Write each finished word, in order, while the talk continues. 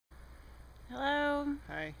Hello.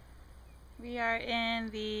 Hi. We are in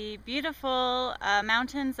the beautiful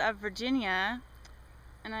mountains of Virginia,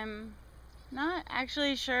 and I'm not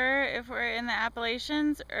actually sure if we're in the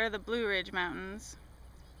Appalachians or the Blue Ridge Mountains.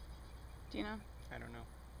 Do you know? I don't know.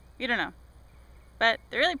 You don't know, but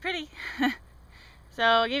they're really pretty. So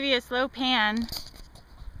I'll give you a slow pan.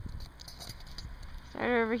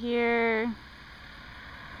 Start over here.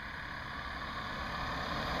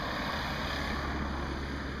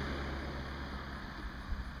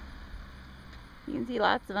 You can see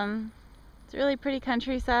lots of them. It's a really pretty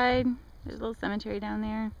countryside. There's a little cemetery down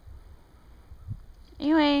there.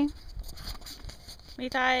 Anyway, we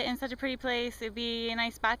thought in such a pretty place it'd be a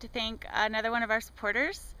nice spot to thank another one of our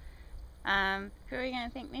supporters. Who are we going to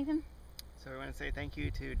thank, Nathan? So I want to say thank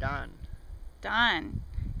you to Don. Don.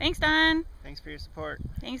 Thanks, Don. Thanks for your support.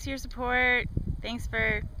 Thanks for your support. Thanks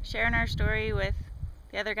for sharing our story with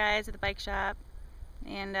the other guys at the bike shop.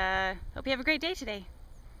 And hope you have a great day today.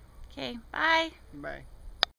 Okay, bye. Bye.